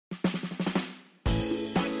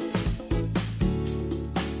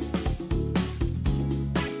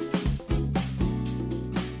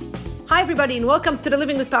Hi, everybody, and welcome to the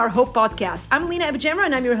Living with Power Hope podcast. I'm Lena Abijamra,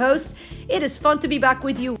 and I'm your host. It is fun to be back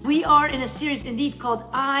with you. We are in a series indeed called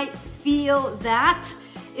I Feel That,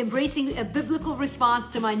 embracing a biblical response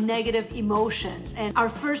to my negative emotions. And our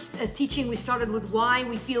first teaching, we started with why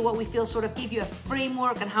we feel what we feel, sort of gave you a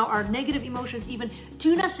framework on how our negative emotions even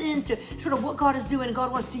tune us into sort of what God is doing.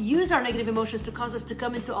 God wants to use our negative emotions to cause us to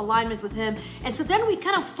come into alignment with Him. And so then we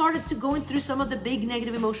kind of started to going through some of the big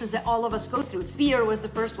negative emotions that all of us go through. Fear was the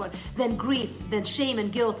first one, then grief, then shame and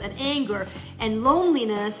guilt and anger and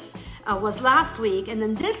loneliness. Was last week, and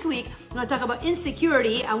then this week I'm going to talk about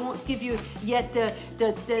insecurity. I won't give you yet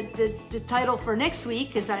the title for next week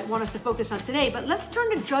because I want us to focus on today, but let's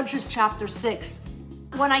turn to Judges chapter 6.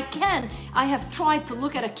 When I can, I have tried to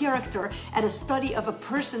look at a character, at a study of a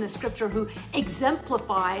person in scripture who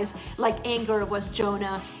exemplifies, like anger was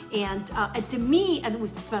Jonah, and to me, and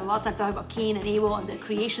we've spent a lot of time talking about Cain and Abel and the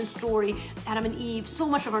creation story, Adam and Eve, so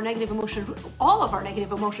much of our negative emotion, all of our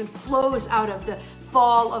negative emotion flows out of the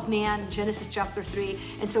fall of man, Genesis chapter 3,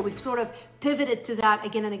 and so we've sort of pivoted to that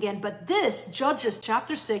again and again, but this, Judges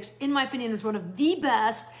chapter 6, in my opinion, is one of the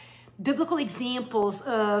best biblical examples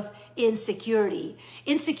of insecurity.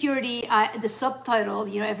 Insecurity, the subtitle,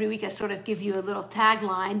 every week I sort of give you a little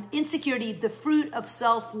tagline. Insecurity, the fruit of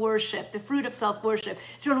self-worship, the fruit of self-worship.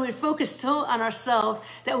 So when we focus so on ourselves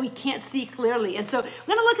that we can't see clearly. And so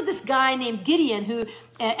we're going to look at this guy named Gideon who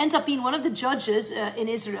ends up being one of the judges in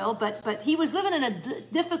Israel, but he was living in a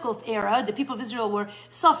difficult era. The people of Israel were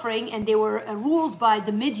suffering and they were ruled by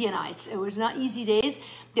the Midianites. It was not easy days.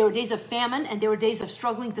 There were days of famine and there were days of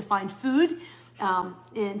struggling to find food.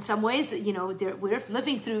 In some ways, we're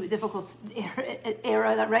living through a difficult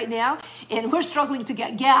era right now, and we're struggling to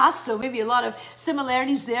get gas, so maybe a lot of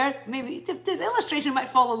similarities there. Maybe the illustration might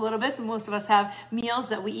fall a little bit. Most of us have meals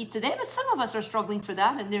that we eat today, but some of us are struggling for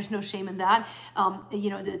that, and there's no shame in that.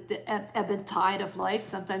 The ebb and tide of life.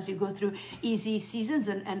 Sometimes you go through easy seasons,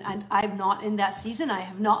 and I'm not in that season. I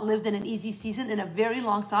have not lived in an easy season in a very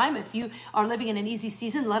long time. If you are living in an easy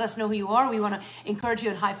season, let us know who you are. We want to encourage you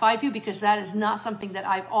and high-five you because that is not something that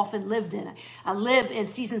I've often lived in. I live in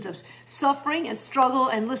seasons of suffering and struggle,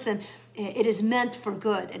 and listen, it is meant for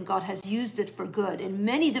good, and God has used it for good in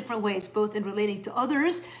many different ways, both in relating to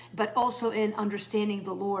others, but also in understanding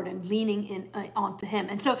the Lord and leaning in onto Him.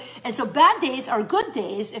 And so bad days are good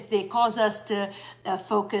days if they cause us to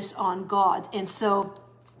focus on God. And so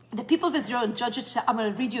the people of Israel in Judges, I'm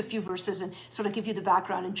going to read you a few verses and sort of give you the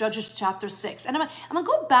background in Judges chapter 6. And I'm going to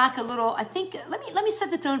go back a little. I think, let me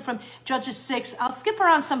set the tone from Judges 6. I'll skip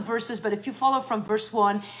around some verses, but if you follow from verse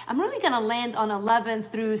 1, I'm really going to land on 11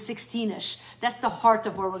 through 16-ish. That's the heart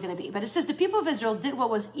of where we're going to be. But it says, the people of Israel did what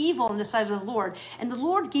was evil in the sight of the Lord, and the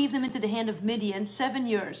Lord gave them into the hand of Midian 7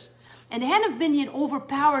 years. And the hand of Midian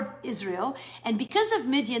overpowered Israel. And because of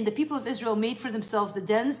Midian, the people of Israel made for themselves the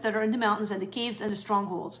dens that are in the mountains and the caves and the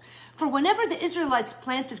strongholds. For whenever the Israelites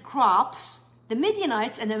planted crops, the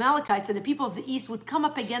Midianites and the Amalekites and the people of the east would come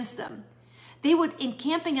up against them. They would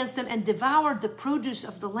encamp against them and devour the produce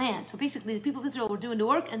of the land. So basically, the people of Israel were doing the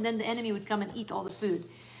work, and then the enemy would come and eat all the food.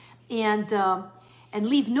 And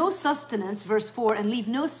leave no sustenance, verse 4, and leave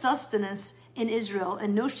no sustenance in Israel,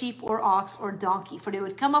 and no sheep or ox or donkey, for they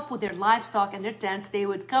would come up with their livestock and their tents. They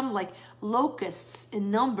would come like locusts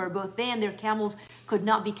in number. Both they and their camels could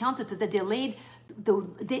not be counted, so that they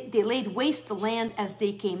laid waste the land as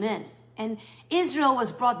they came in. And Israel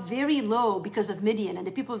was brought very low because of Midian, and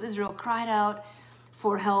the people of Israel cried out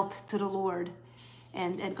for help to the Lord.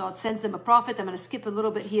 And God sends them a prophet. I'm going to skip a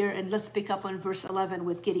little bit here, and let's pick up on verse 11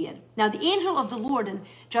 with Gideon. Now the angel of the Lord in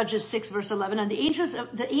Judges 6 verse 11, and the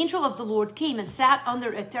angel of the Lord came and sat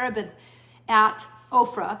under a terebinth at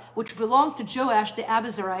Ophrah, which belonged to Joash the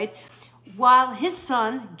Abiezrite, while his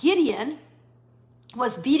son Gideon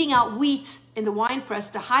was beating out wheat in the winepress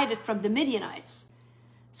to hide it from the Midianites.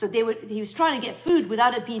 So he was trying to get food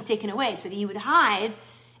without it being taken away. So he would hide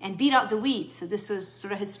and beat out the wheat. So this was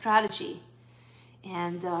sort of his strategy.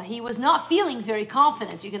 And he was not feeling very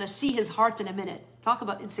confident. You're going to see his heart in a minute. Talk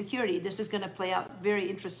about insecurity. This is going to play out very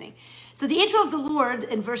interesting. So the angel of the Lord,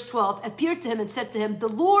 in verse 12, appeared to him and said to him, "The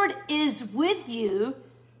Lord is with you,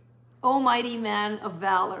 O mighty man of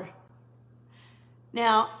valor."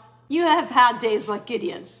 Now, you have had days like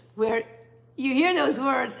Gideon's, where you hear those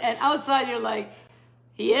words, and outside you're like,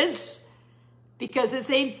 he is? Because it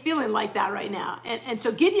ain't feeling like that right now. And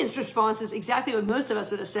so Gideon's response is exactly what most of us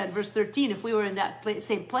would have said. Verse 13, if we were in that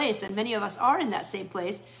same place, and many of us are in that same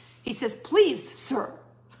place, he says, "Please, sir,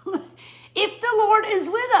 if the Lord is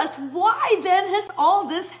with us, why then has all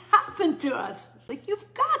this happened to us?" Like,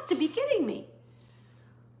 you've got to be kidding me.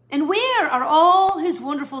 "And where are all his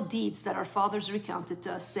wonderful deeds that our fathers recounted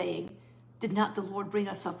to us, saying, did not the Lord bring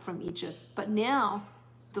us up from Egypt? But now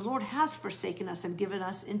the Lord has forsaken us and given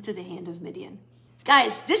us into the hand of Midian.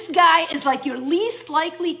 Guys, this guy is like your least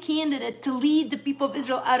likely candidate to lead the people of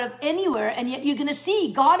Israel out of anywhere. And yet you're going to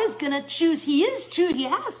see God is going to choose. He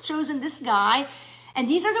has chosen this guy. And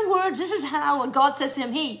these are the words. This is how God says to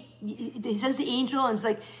him, hey, he says the angel, and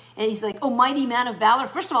he's like, oh, mighty man of valor.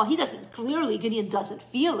 First of all, Gideon doesn't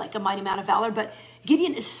feel like a mighty man of valor, but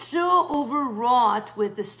Gideon is so overwrought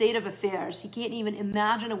with the state of affairs. He can't even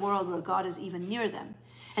imagine a world where God is even near them.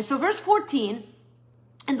 And so verse 14,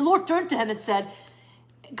 and the Lord turned to him and said,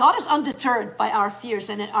 God is undeterred by our fears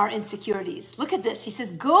and our insecurities. Look at this. He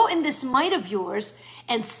says, go in this might of yours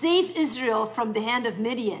and save Israel from the hand of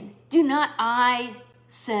Midian. Do not I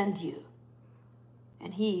send you?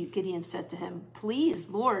 And Gideon said to him, please,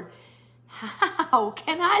 Lord, how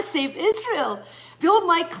can I save Israel? Behold,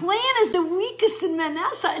 my clan is the weakest in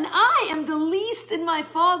Manasseh, and I am the least in my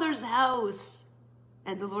father's house.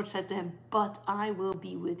 And the Lord said to him, but I will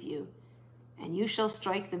be with you, and you shall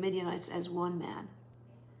strike the Midianites as one man.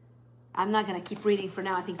 I'm not going to keep reading for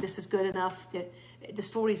now. I think this is good enough. The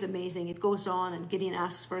story is amazing. It goes on, and Gideon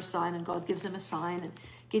asks for a sign, and God gives him a sign. And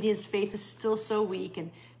Gideon's faith is still so weak.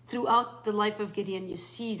 And throughout the life of Gideon, you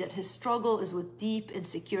see that his struggle is with deep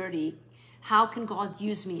insecurity. How can God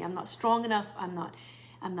use me? I'm not strong enough. I'm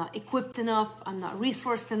not equipped enough. I'm not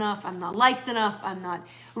resourced enough. I'm not liked enough. I'm not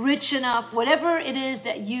rich enough. Whatever it is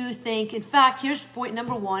that you think. In fact, here's point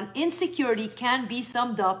number one. Insecurity can be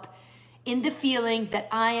summed up in the feeling that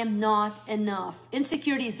I am not enough.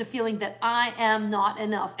 Insecurity is the feeling that I am not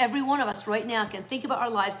enough. Every one of us right now can think about our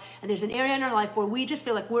lives, and there's an area in our life where we just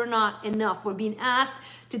feel like we're not enough. We're being asked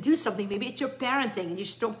to do something. Maybe it's your parenting, and you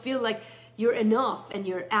just don't feel like you're enough, and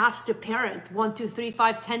you're asked to parent 1, 2, 3,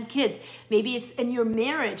 5, 10 kids. Maybe it's in your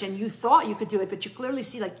marriage and you thought you could do it, but you clearly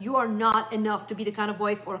see like you are not enough to be the kind of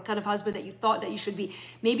wife or kind of husband that you thought that you should be.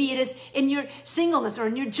 Maybe it is in your singleness or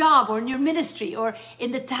in your job or in your ministry or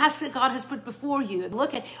in the task that God has put before you. And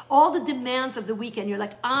look at all the demands of the weekend. You're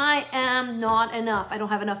like, I am not enough. I don't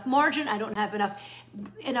have enough margin. I don't have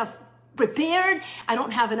enough prepared. I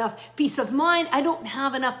don't have enough peace of mind. I don't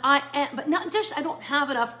have enough. But not just I don't have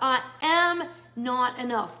enough. I am not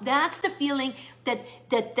enough. That's the feeling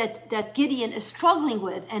that Gideon is struggling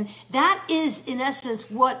with. And that is, in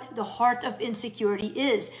essence, what the heart of insecurity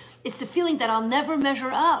is. It's the feeling that I'll never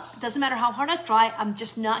measure up. It doesn't matter how hard I try, I'm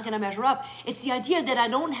just not going to measure up. It's the idea that I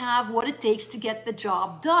don't have what it takes to get the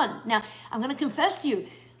job done. Now, I'm going to confess to you,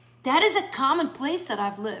 that is a common place that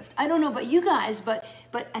I've lived. I don't know about you guys, but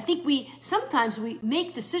I think sometimes we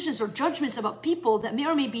make decisions or judgments about people that may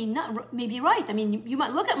or may be right. I mean, you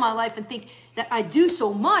might look at my life and think that I do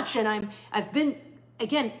so much, and I've been,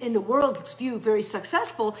 again, in the world's view, very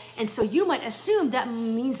successful, and so you might assume that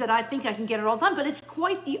means that I think I can get it all done, but it's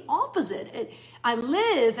quite the opposite. I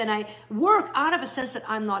live and I work out of a sense that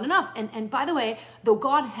I'm not enough. And by the way, though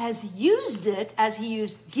God has used it as he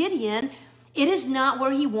used Gideon, it is not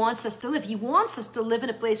where he wants us to live. He wants us to live in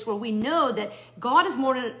a place where we know that God is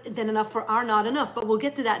more than enough for our not enough. But we'll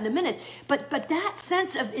get to that in a minute. But that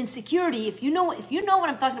sense of insecurity, if you know what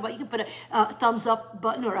I'm talking about, you can put a thumbs up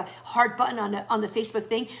button or a heart button on the Facebook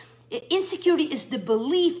thing. Insecurity is the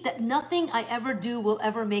belief that nothing I ever do will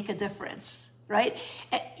ever make a difference. Right?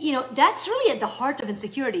 You know, that's really at the heart of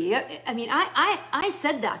insecurity. I mean, I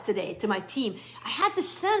said that today to my team. I had the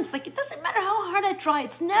sense, like, it doesn't matter how hard I try.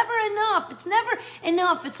 It's never enough. It's never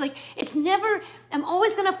enough. It's like, I'm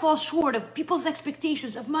always going to fall short of people's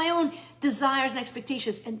expectations, of my own desires and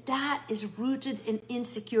expectations. And that is rooted in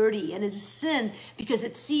insecurity. And it is sin because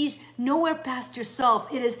it sees nowhere past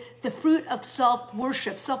yourself. It is the fruit of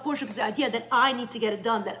self-worship. Self-worship is the idea that I need to get it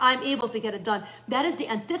done, that I'm able to get it done. That is the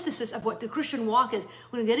antithesis of what the Christian walk is.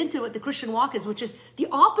 We're going to get into what the Christian walk is, which is the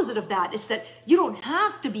opposite of that. It's that you don't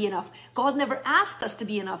have to be enough. God never asked us to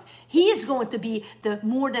be enough. He is going to be the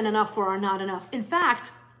more than enough for our not enough. In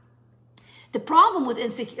fact, the problem with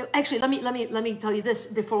insecurity, actually, let me tell you this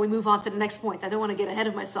before we move on to the next point. I don't want to get ahead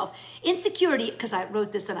of myself. Insecurity, because I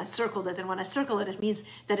wrote this and I circled it, and when I circle it, it means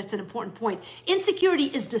that it's an important point. Insecurity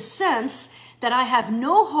is the sense that I have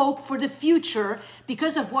no hope for the future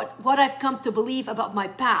because of what I've come to believe about my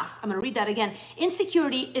past. I'm going to read that again.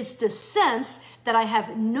 Insecurity is the sense that I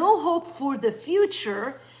have no hope for the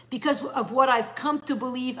future because of what I've come to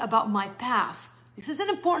believe about my past. This is an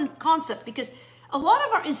important concept because a lot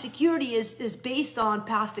of our insecurity is based on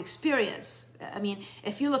past experience. I mean,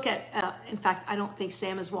 if you look at, in fact, I don't think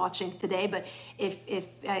Sam is watching today, but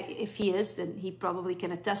if he is, then he probably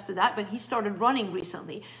can attest to that. But he started running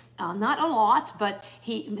recently. Not a lot, but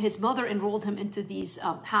his mother enrolled him into these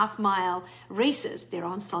half-mile races. They're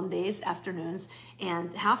on Sundays afternoons,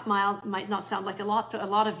 and half-mile might not sound like a lot to a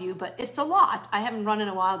lot of you, but it's a lot. I haven't run in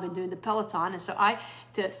a while. I've been doing the Peloton, and so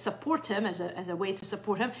to support him as a way to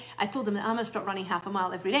support him, I told him that I'm gonna start running half a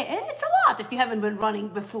mile every day. And it's a lot if you haven't been running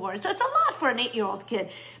before. It's a lot for an 8-year-old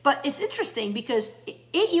kid. But it's interesting because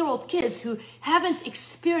 8-year-old kids who haven't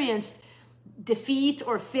experienced defeat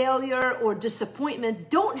or failure or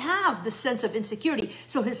disappointment don't have the sense of insecurity.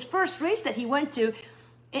 So his first race that he went to,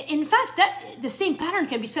 in fact, the same pattern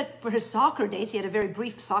can be said for his soccer days. He had a very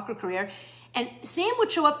brief soccer career. And Sam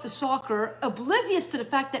would show up to soccer oblivious to the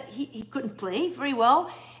fact that he couldn't play very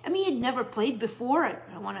well. I mean, he'd never played before. I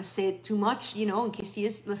don't want to say it too much, in case he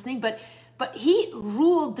is listening, but he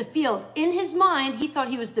ruled the field. In his mind, he thought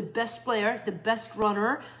he was the best player, the best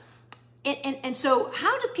runner. And so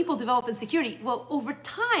how do people develop insecurity? Well, over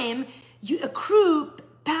time, you accrue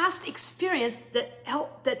past experience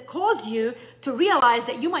that cause you to realize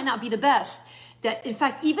that you might not be the best. That, in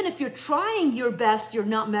fact, even if you're trying your best, you're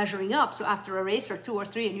not measuring up. So after a race or 2 or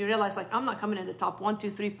 3, and you realize, like, I'm not coming in the top 1, 2,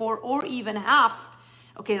 3, 4, or even half.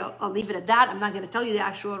 Okay, I'll leave it at that. I'm not going to tell you the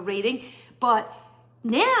actual rating. But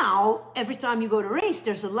now, every time you go to race,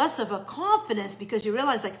 there's less of a confidence because you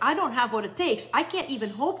realize, like, I don't have what it takes. I can't even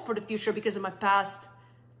hope for the future because of my past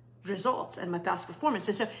results and my past performance.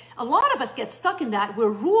 And so a lot of us get stuck in that.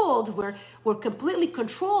 We're ruled, we're completely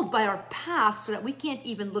controlled by our past so that we can't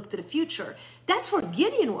even look to the future. That's where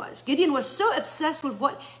Gideon was. Gideon was so obsessed with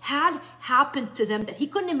what had happened to them that he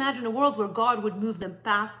couldn't imagine a world where God would move them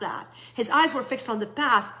past that. His eyes were fixed on the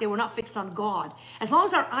past. They were not fixed on God. As long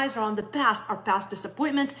as our eyes are on the past, our past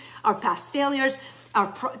disappointments, our past failures,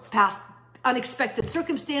 our past unexpected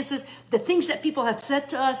circumstances, the things that people have said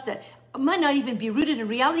to us that might not even be rooted in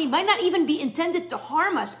reality, might not even be intended to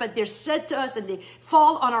harm us, but they're said to us and they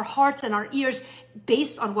fall on our hearts and our ears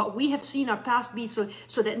based on what we have seen our past be. So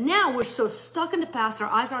that now we're so stuck in the past, our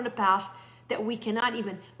eyes are on the past, that we cannot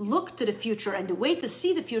even look to the future. And the way to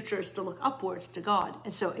see the future is to look upwards to God.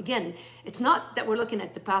 And so again, it's not that we're looking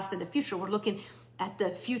at the past and the future, we're looking at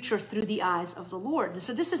the future through the eyes of the Lord. And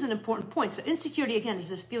so this is an important point. So insecurity, again,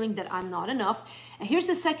 is this feeling that I'm not enough. And here's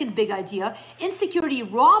the second big idea. Insecurity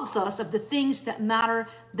robs us of the things that matter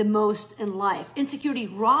the most in life. Insecurity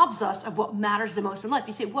robs us of what matters the most in life.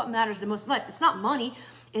 You say, what matters the most in life? It's not money.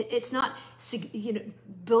 It's not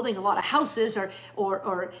building a lot of houses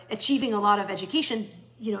or achieving a lot of education.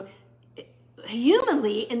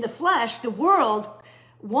 Humanly, in the flesh, the world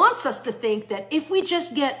wants us to think that if we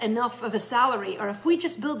just get enough of a salary, or if we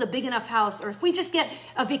just build a big enough house, or if we just get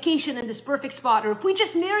a vacation in this perfect spot, or if we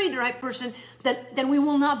just marry the right person, then we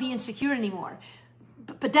will not be insecure anymore.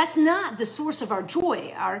 But that's not the source of our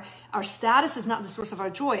joy. Our status is not the source of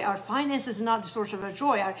our joy. Our finances is not the source of our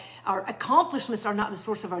joy. Our accomplishments are not the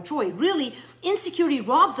source of our joy. Really, insecurity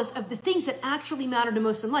robs us of the things that actually matter the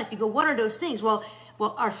most in life. You go, what are those things? Well,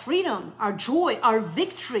 our freedom, our joy, our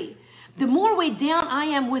victory. The more weighed down I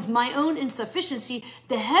am with my own insufficiency,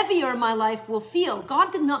 the heavier my life will feel.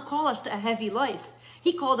 God did not call us to a heavy life.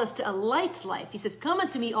 He called us to a light life. He says, come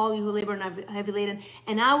unto me, all you who labor and are heavy laden,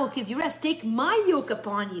 and I will give you rest. Take my yoke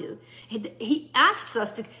upon you. He asks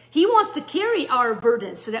us to, he wants to carry our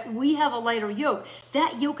burdens so that we have a lighter yoke.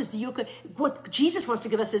 That yoke is the yoke. What Jesus wants to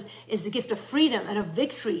give us is the gift of freedom and of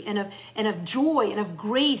victory and of joy and of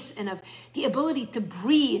grace and of the ability to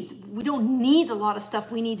breathe. We don't need a lot of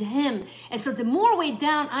stuff. We need him. And so the more weighed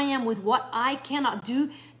down I am with what I cannot do,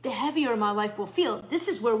 the heavier my life will feel. This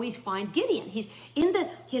is where we find Gideon. He's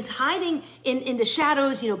hiding in the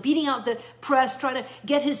shadows, beating out the press, trying to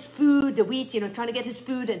get his food, the wheat, trying to get his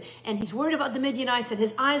food. And he's worried about the Midianites, and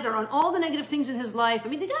his eyes are on all the negative things in his life. I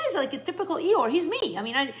mean, the guy is like a typical Eeyore. He's me. I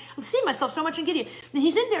mean, I see myself so much in Gideon. And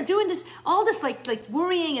he's in there doing all this like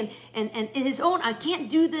worrying and in his own, I can't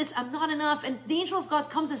do this. I'm not enough. And the angel of God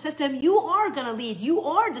comes and says to him, you are going to lead. You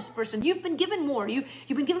are this person. You've been given more. You've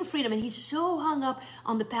been given freedom. And he's so hung up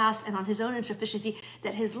on the past and on his own insufficiency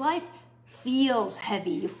that his life feels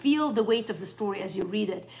heavy. You feel the weight of the story as you read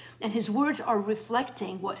it. And his words are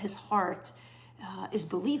reflecting what his heart is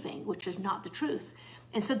believing, which is not the truth.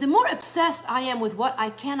 And so the more obsessed I am with what I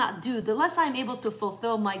cannot do, the less I'm able to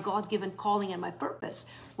fulfill my God-given calling and my purpose.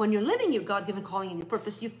 When you're living your God-given calling and your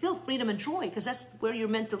purpose, you feel freedom and joy because that's where you're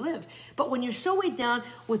meant to live. But when you're so weighed down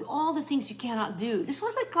with all the things you cannot do, this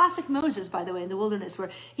was like classic Moses, by the way, in the wilderness,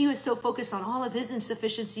 where he was so focused on all of his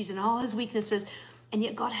insufficiencies and all his weaknesses. And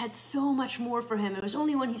yet God had so much more for him. It was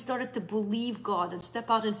only when he started to believe God and step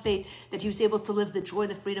out in faith that he was able to live the joy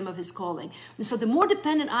and the freedom of his calling. And so the more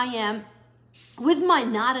dependent I am with my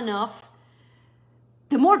not enough,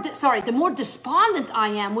 the more despondent I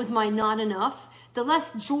am with my not enough, the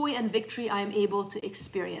less joy and victory I am able to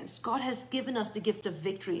experience. God has given us the gift of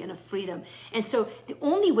victory and of freedom. And so the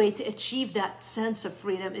only way to achieve that sense of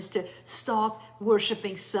freedom is to stop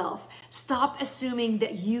worshiping self. Stop assuming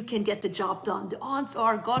that you can get the job done. The odds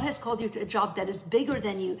are God has called you to a job that is bigger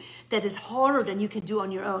than you, that is harder than you can do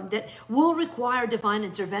on your own, that will require divine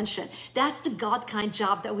intervention. That's the God kind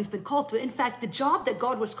job that we've been called to. In fact, the job that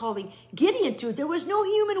God was calling Gideon to, there was no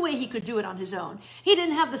human way he could do it on his own. He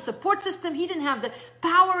didn't have the support system. He didn't have the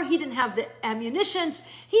power. He didn't have the ammunitions.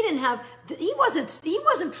 He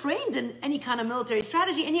wasn't trained in any kind of military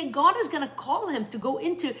strategy. And yet God is going to call him to go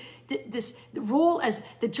into this role as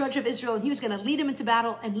the judge of Israel, and he was going to lead him into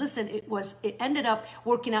battle. And listen, it ended up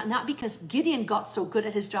working out not because Gideon got so good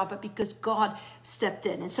at his job, but because God stepped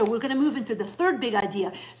in. And so we're going to move into the third big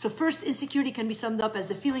idea. So first, insecurity can be summed up as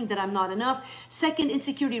the feeling that I'm not enough. Second,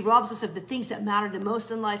 insecurity robs us of the things that matter the most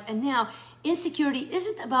in life. And now, insecurity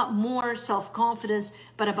isn't about more self-confidence,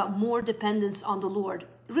 but about more dependence on the Lord.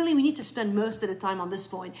 Really, we need to spend most of the time on this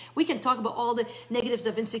point. We can talk about all the negatives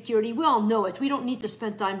of insecurity. We all know it. We don't need to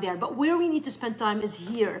spend time there. But where we need to spend time is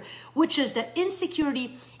here, which is that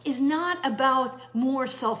insecurity is not about more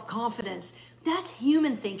self-confidence. That's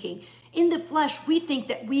human thinking. In the flesh, we think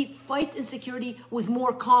that we fight insecurity with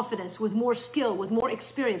more confidence, with more skill, with more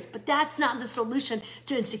experience. But that's not the solution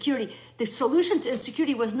to insecurity. The solution to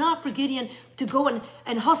insecurity was not for Gideon to go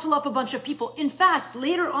and hustle up a bunch of people. In fact,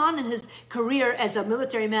 later on in his career as a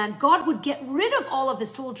military man, God would get rid of all of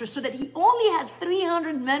his soldiers so that he only had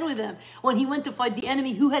 300 men with him when he went to fight the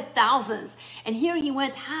enemy who had thousands. And here he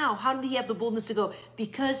went, how? How did he have the boldness to go?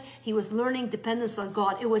 Because he was learning dependence on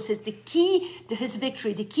God. It was the key to his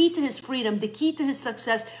victory, the key to his freedom, the key to his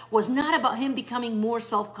success was not about him becoming more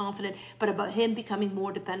self-confident, but about him becoming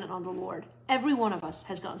more dependent on the Lord. Every one of us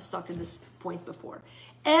has gotten stuck in this point before.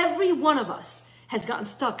 Every one of us has gotten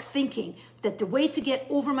stuck thinking that the way to get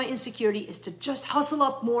over my insecurity is to just hustle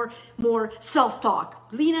up more self-talk.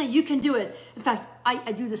 Lena, you can do it. In fact,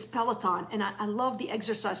 I do this Peloton, and I love the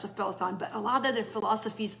exercise of Peloton, but a lot of their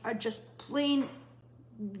philosophies are just plain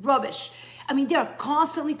rubbish. I mean, they're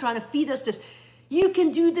constantly trying to feed us this, you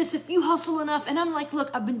can do this if you hustle enough. And I'm like,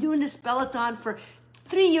 look, I've been doing this Peloton for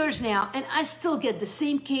 3 years now, and I still get the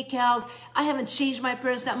same kcals. I haven't changed my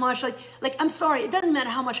appearance that much. Like I'm sorry, it doesn't matter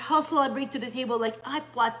how much hustle I bring to the table. Like I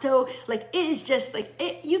plateau. Like it is just like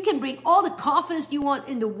you can bring all the confidence you want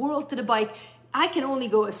in the world to the bike. I can only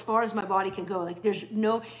go as far as my body can go. Like there's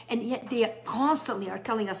no, and yet they constantly are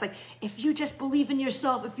telling us, like, if you just believe in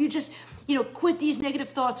yourself, if you just, quit these negative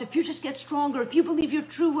thoughts, if you just get stronger, if you believe your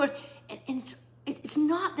true worth, and it's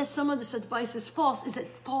not that some of this advice is false, is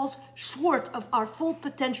it falls short of our full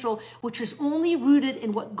potential, which is only rooted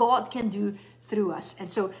in what God can do through us. And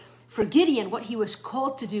so for Gideon, what he was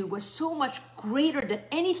called to do was so much greater than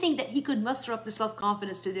anything that he could muster up the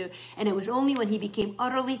self-confidence to do. And it was only when he became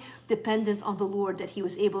utterly dependent on the Lord that he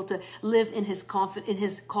was able to live in his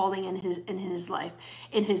calling and in his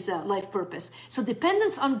life purpose. So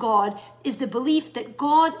dependence on God is the belief that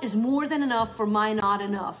God is more than enough for my not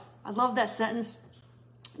enough. I love that sentence.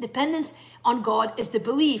 Dependence on God is the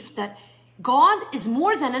belief that God is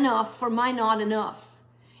more than enough for my not enough.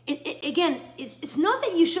 It's not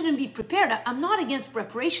that you shouldn't be prepared. I'm not against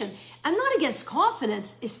preparation. I'm not against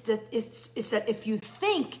confidence. It's that if you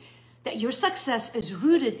think that your success is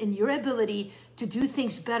rooted in your ability to do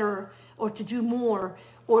things better or to do more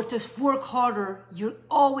or to work harder, you're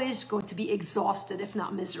always going to be exhausted, if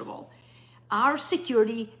not miserable. Our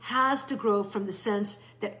security has to grow from the sense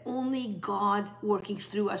that only God working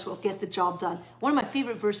through us will get the job done. One of my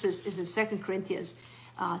favorite verses is in 2 Corinthians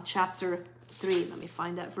chapter 3. Let me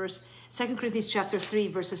find that verse. 2 Corinthians chapter 3,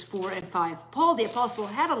 verses 4 and 5. Paul the apostle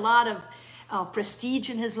had a lot of prestige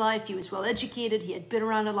in his life. He was well educated. He had been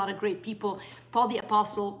around a lot of great people. Paul the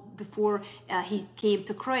apostle, before he came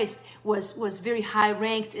to Christ, was very high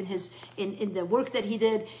ranked in the work that he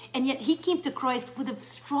did, and yet he came to Christ with a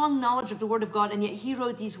strong knowledge of the Word of God, and yet he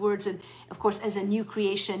wrote these words. And of course, as a new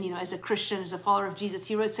creation, as a Christian, as a follower of Jesus,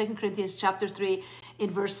 he wrote 2 Corinthians chapter 3 in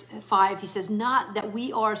verse 5. He says, "Not that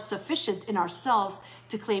we are sufficient in ourselves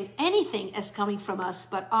to claim anything as coming from us,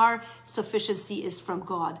 but our sufficiency is from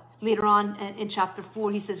God." Later on in chapter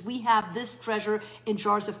 4, he says, "We have this treasure in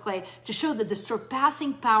jars of clay to show that the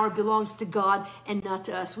surpassing power belongs to God and not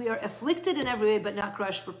to us. We are afflicted in every way, but not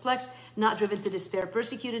crushed, perplexed, not driven to despair,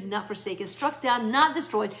 persecuted, not forsaken, struck down, not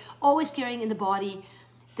destroyed, always carrying in the body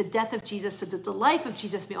the death of Jesus so that the life of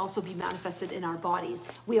Jesus may also be manifested in our bodies.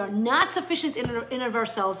 We are not sufficient in of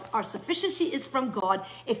ourselves. Our sufficiency is from God.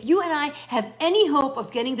 If you and I have any hope of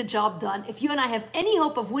getting the job done, if you and I have any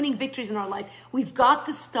hope of winning victories in our life, we've got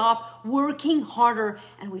to stop working harder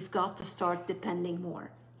and we've got to start depending more.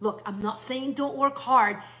 Look, I'm not saying don't work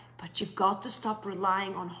hard, but you've got to stop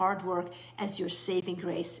relying on hard work as your saving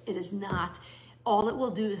grace. It is not. All it will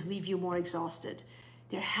do is leave you more exhausted.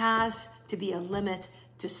 There has to be a limit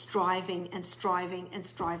to striving and striving and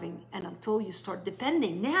striving. And until you start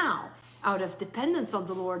depending now, out of dependence on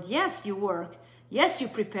the Lord, yes, you work, yes, you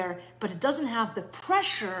prepare, but it doesn't have the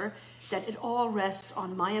pressure that it all rests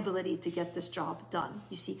on my ability to get this job done.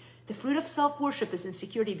 You see, the fruit of self-worship is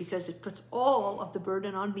insecurity because it puts all of the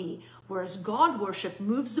burden on me, whereas God worship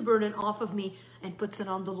moves the burden off of me and puts it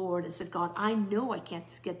on the Lord and said, God, I know I can't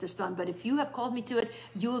get this done, but if you have called me to it,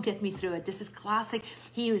 you will get me through it. This is classic.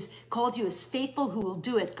 He who's called you is faithful who will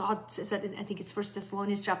do it. God says that in, I think it's 1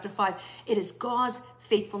 Thessalonians chapter 5. It is God's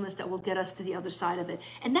faithfulness that will get us to the other side of it.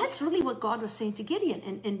 And that's really what God was saying to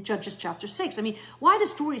Gideon in Judges chapter 6. I mean, why the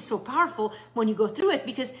story is so powerful when you go through it?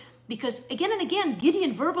 Because again and again,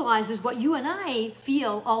 Gideon verbalizes what you and I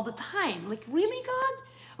feel all the time. Like, really, God?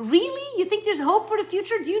 Really? You think there's hope for the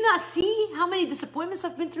future? Do you not see how many disappointments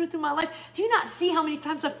I've been through my life? Do you not see how many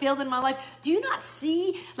times I've failed in my life? Do you not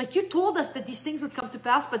see, like you told us that these things would come to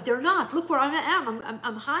pass, but they're not. Look where I am.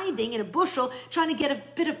 I'm hiding in a bushel trying to get a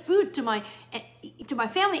bit of food to my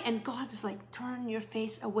family. And God is like, turn your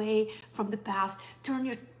face away from the past. Turn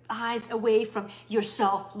your eyes away from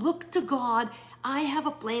yourself. Look to God. I have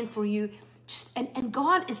a plan for you. And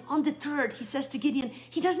God is undeterred. He says to Gideon,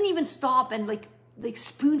 he doesn't even stop and like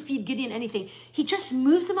spoon feed Gideon anything. He just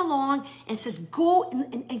moves him along and says, go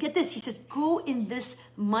and get this. He says, go in this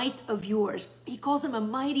might of yours. He calls him a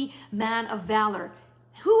mighty man of valor.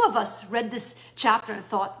 Who of us read this chapter and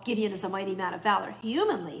thought Gideon is a mighty man of valor?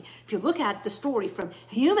 Humanly, if you look at the story from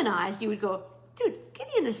human eyes, you would go, dude,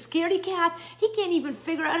 Gideon is a scaredy cat. He can't even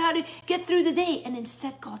figure out how to get through the day. And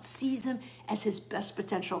instead, God sees him as his best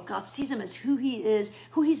potential. God sees him as who he is,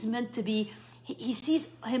 who he's meant to be. He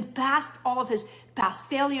sees him past all of his past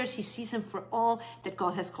failures. He sees him for all that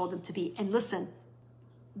God has called him to be. And listen,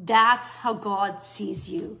 that's how God sees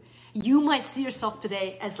you. You might see yourself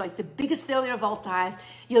today as like the biggest failure of all times.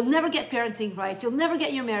 You'll never get parenting right. You'll never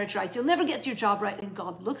get your marriage right. You'll never get your job right. And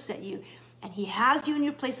God looks at you and he has you in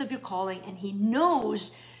your place of your calling. And he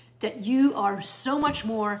knows that you are so much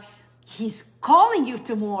more. He's calling you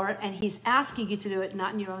to more and he's asking you to do it,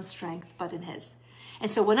 not in your own strength, but in his. And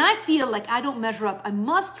so when I feel like I don't measure up, I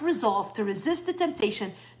must resolve to resist the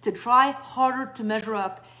temptation to try harder to measure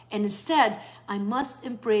up. And instead, I must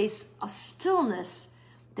embrace a stillness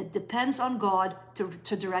that depends on God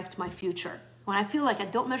to direct my future. When I feel like I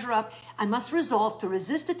don't measure up, I must resolve to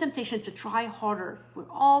resist the temptation to try harder. We're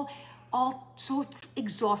all so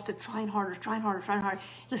exhausted, trying harder.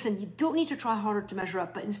 Listen, you don't need to try harder to measure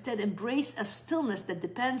up, but instead embrace a stillness that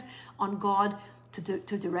depends on God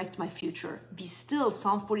to direct my future. Be still,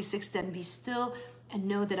 Psalm 46:10, be still and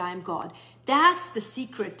know that I am God. That's the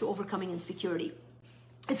secret to overcoming insecurity.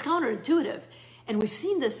 It's counterintuitive. And we've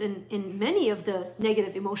seen this in many of the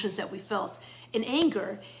negative emotions that we felt. In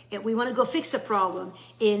anger, we want to go fix a problem.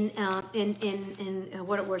 In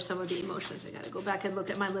what were some of the emotions? I got to go back and look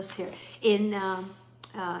at my list here. In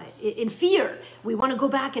fear, we want to go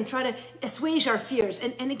back and try to assuage our fears.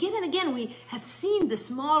 And again, we have seen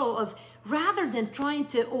this model of rather than trying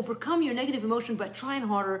to overcome your negative emotion by trying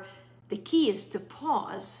harder, the key is to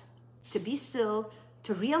pause, to be still,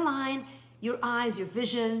 to realign your eyes, your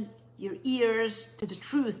vision, your ears to the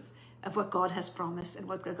truth of what God has promised and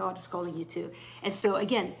what God is calling you to. And so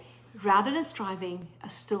again, rather than striving, a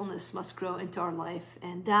stillness must grow into our life.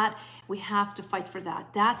 And that we have to fight for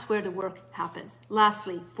that. That's where the work happens.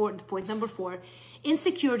 Lastly, point number 4,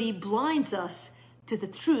 insecurity blinds us to the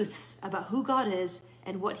truths about who God is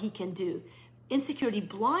and what he can do. Insecurity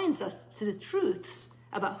blinds us to the truths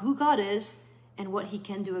about who God is and what he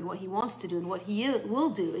can do and what he wants to do and what he will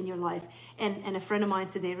do in your life. And a friend of mine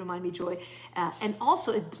today, remind me, Joy, and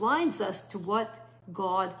also it blinds us to what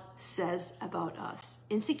God says about us.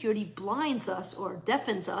 Insecurity blinds us or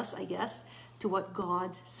deafens us, I guess, to what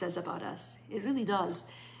God says about us. It really does.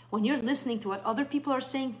 When you're listening to what other people are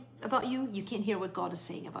saying about you, you can't hear what God is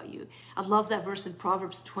saying about you. I love that verse in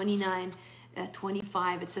Proverbs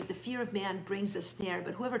 29:25. It says, the fear of man brings a snare,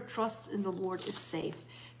 but whoever trusts in the Lord is safe.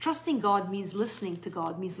 Trusting God means listening to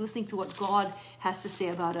God, means listening to what God has to say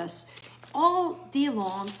about us. All day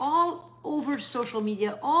long, all over social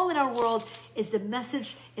media, all in our world is the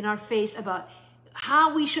message in our face about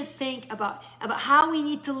how we should think, about how we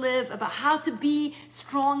need to live, about how to be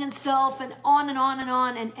strong in self, and on and on and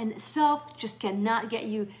on. And self just cannot get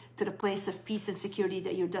you to the place of peace and security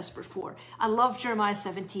that you're desperate for. I love Jeremiah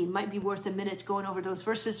 17. Might be worth a minute going over those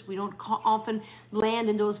verses. We don't often land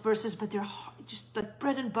in those verses, but they're just like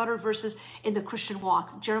bread and butter verses in the Christian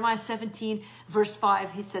walk. Jeremiah 17, verse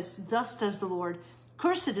 5, he says, "Thus says the Lord,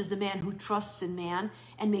 cursed is the man who trusts in man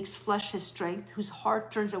and makes flesh his strength, whose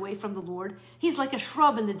heart turns away from the Lord. He is like a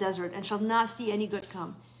shrub in the desert and shall not see any good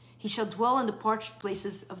come. He shall dwell in the parched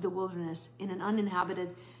places of the wilderness, in an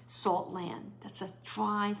uninhabited salt land." That's a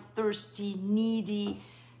dry, thirsty, needy.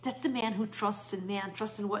 That's the man who trusts in man,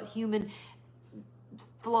 trusts in what human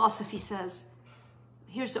philosophy says.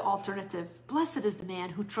 Here's the alternative. Blessed is the man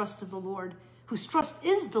who trusts in the Lord, whose trust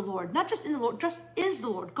is the Lord. Not just in the Lord, trust is the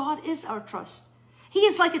Lord. God is our trust. He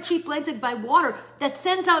is like a tree planted by water that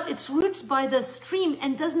sends out its roots by the stream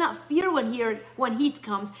and does not fear when heat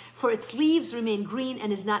comes, for its leaves remain green,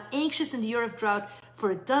 and is not anxious in the year of drought,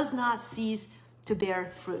 for it does not cease to bear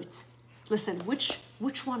fruit. Listen,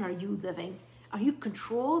 which one are you living? Are you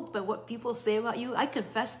controlled by what people say about you? I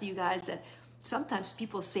confess to you guys that sometimes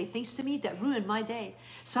people say things to me that ruin my day.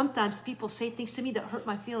 Sometimes people say things to me that hurt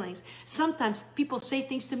my feelings. Sometimes people say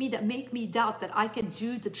things to me that make me doubt that I can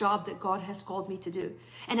do the job that God has called me to do.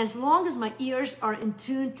 And as long as my ears are in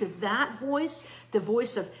tune to that voice, the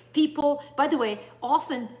voice of people, by the way,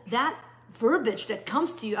 often that verbiage that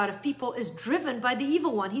comes to you out of people is driven by the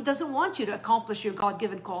evil one. He doesn't want you to accomplish your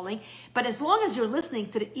God-given calling. But as long as you're listening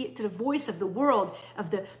to the voice of the world, of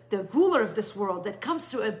the ruler of this world, that comes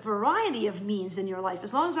through a variety of means in your life,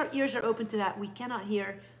 as long as our ears are open to that, we cannot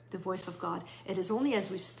hear the voice of God. It is only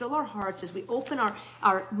as we still our hearts, as we open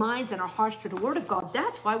our minds and our hearts to the Word of God.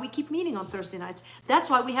 That's why we keep meeting on Thursday nights. That's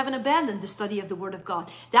why we haven't abandoned the study of the Word of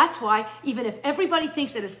God. That's why, even if everybody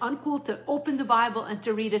thinks it is uncool to open the Bible and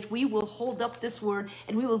to read it, we will hold up this Word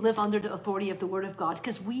and we will live under the authority of the Word of God,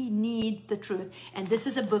 because we need the truth. And this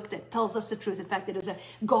is a book that tells us the truth. In fact, it is a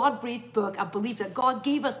God-breathed book. I believe that God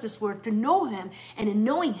gave us this Word to know Him, and in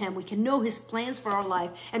knowing Him, we can know His plans for our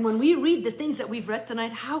life. And when we read the things that we've read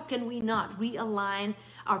tonight, how can we not realign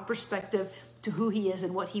our perspective to who He is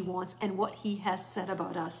and what He wants and what He has said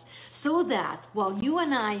about us, so that while you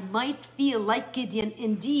and I might feel like Gideon,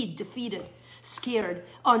 indeed defeated, scared,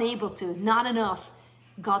 unable to, not enough,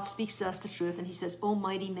 God speaks to us the truth, and He says, "O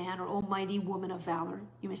mighty man," or "O mighty woman of valor."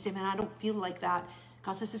 You may say, "Man, I don't feel like that."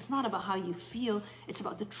 God says it's not about how you feel, it's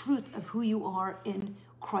about the truth of who you are in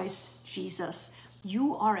Christ Jesus.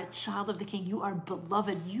 You are a child of the King. You are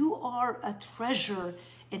beloved. You are a treasure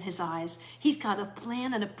in His eyes. He's got a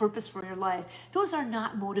plan and a purpose for your life. Those are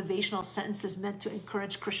not motivational sentences meant to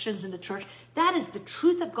encourage Christians in the church. That is the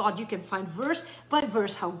truth of God. You can find verse by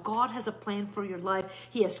verse how God has a plan for your life.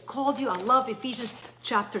 He has called you. I love Ephesians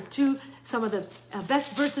chapter 2, some of the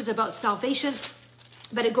best verses about salvation.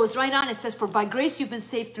 But it goes right on. It says, "For by grace you've been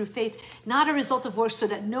saved through faith, not a result of works, so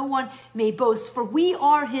that no one may boast. For we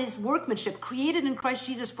are His workmanship, created in Christ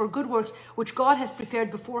Jesus for good works, which God has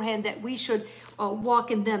prepared beforehand that we should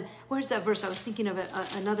walk in them." Where's that verse? I was thinking of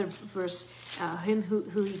another verse. Him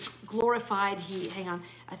who He glorified. Hang on.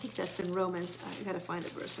 I think that's in Romans. I got to find the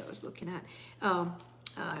verse I was looking at.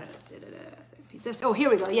 Oh, here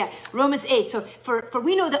we go. Yeah, Romans 8. So for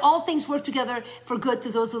we know that all things work together for good to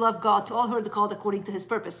those who love God, to all who are called according to His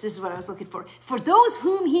purpose. This is what I was looking for. For those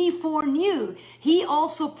whom He foreknew, He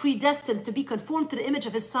also predestined to be conformed to the image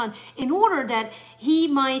of His Son, in order that He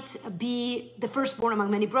might be the firstborn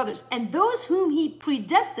among many brothers. And those whom He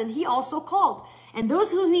predestined, He also called. And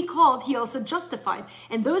those whom He called, He also justified.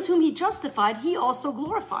 And those whom He justified, He also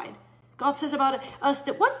glorified. God says about us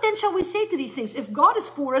that, "What then shall we say to these things? If God is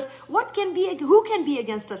for us, who can be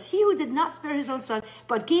against us? He who did not spare His own Son,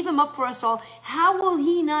 but gave Him up for us all, how will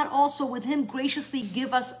He not also with Him graciously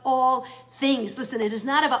give us all things?" Listen, it is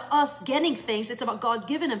not about us getting things. It's about God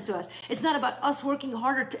giving them to us. It's not about us working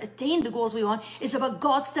harder to attain the goals we want. It's about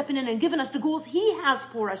God stepping in and giving us the goals He has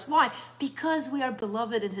for us. Why? Because we are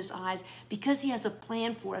beloved in His eyes. Because He has a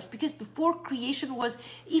plan for us. Because before creation was,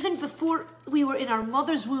 even before we were in our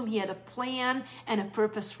mother's womb, He had a plan and a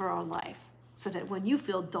purpose for our life. So that when you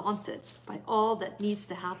feel daunted by all that needs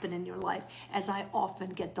to happen in your life, as I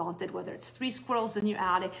often get daunted, whether it's 3 squirrels in your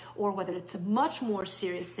attic or whether it's much more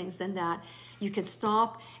serious things than that, you can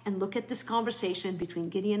stop and look at this conversation between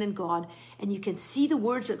Gideon and God, and you can see the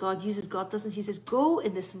words that God uses. God doesn't. He says, "Go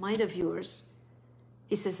in this might of yours."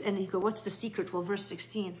 He says, and you go, "What's the secret?" Well, verse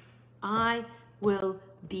 16, "I will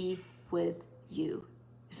be with you."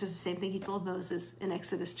 This is the same thing He told Moses in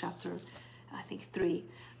Exodus chapter, I think 3.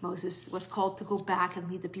 Moses was called to go back and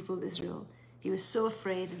lead the people of Israel. He was so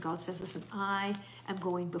afraid, and God says, listen, I am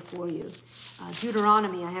going before you.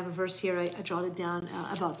 Deuteronomy, I have a verse here, I jotted down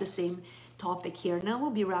about the same topic here. Now we'll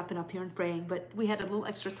be wrapping up here and praying, but we had a little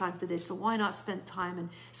extra time today, so why not spend time in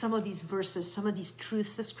some of these verses, some of these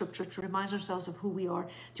truths of Scripture to remind ourselves of who we are.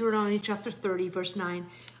 Deuteronomy chapter 30, verse 9,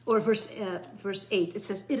 or verse 8, it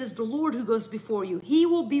says, it is the Lord who goes before you. He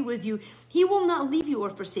will be with you. He will not leave you or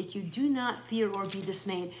forsake you. Do not fear or be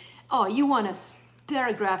dismayed. Oh, you want a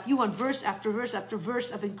paragraph, you want verse after verse after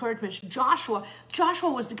verse of encouragement. Joshua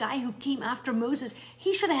was the guy who came after Moses.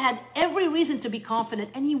 He should have had every reason to be confident,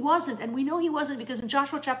 and he wasn't. And we know he wasn't because in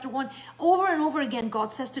Joshua chapter 1, over and over again,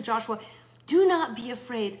 God says to Joshua, do not be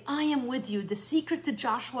afraid. I am with you. The secret to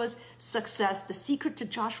Joshua's success, the secret to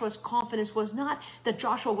Joshua's confidence was not that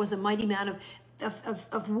Joshua was a mighty man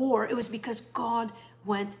of war. It was because God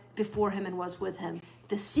went before him and was with him.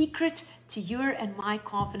 The secret to your and my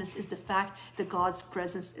confidence is the fact that God's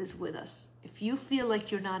presence is with us. If you feel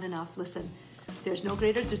like you're not enough, listen, there's no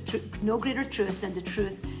greater truth than the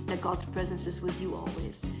truth that God's presence is with you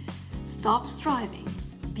always. Stop striving.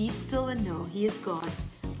 Be still and know He is God.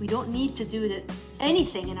 We don't need to do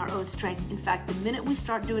anything in our own strength. In fact, the minute we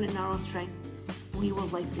start doing it in our own strength, we will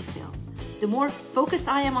likely fail. The more focused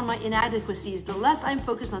I am on my inadequacies, the less I'm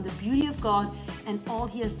focused on the beauty of God and all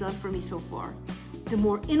He has done for me so far. The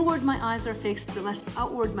more inward my eyes are fixed, the less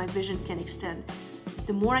outward my vision can extend.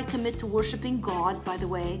 The more I commit to worshiping God, by the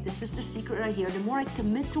way, this is the secret right here, the more I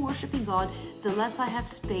commit to worshiping God, the less I have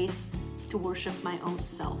space to worship my own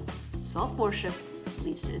self. Self-worship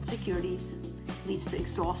leads to insecurity, leads to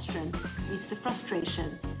exhaustion, leads to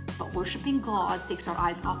frustration. But worshiping God takes our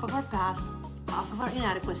eyes off of our past, off of our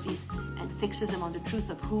inadequacies, and fixes them on the truth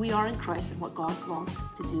of who we are in Christ and what God longs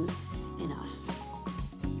to do in us.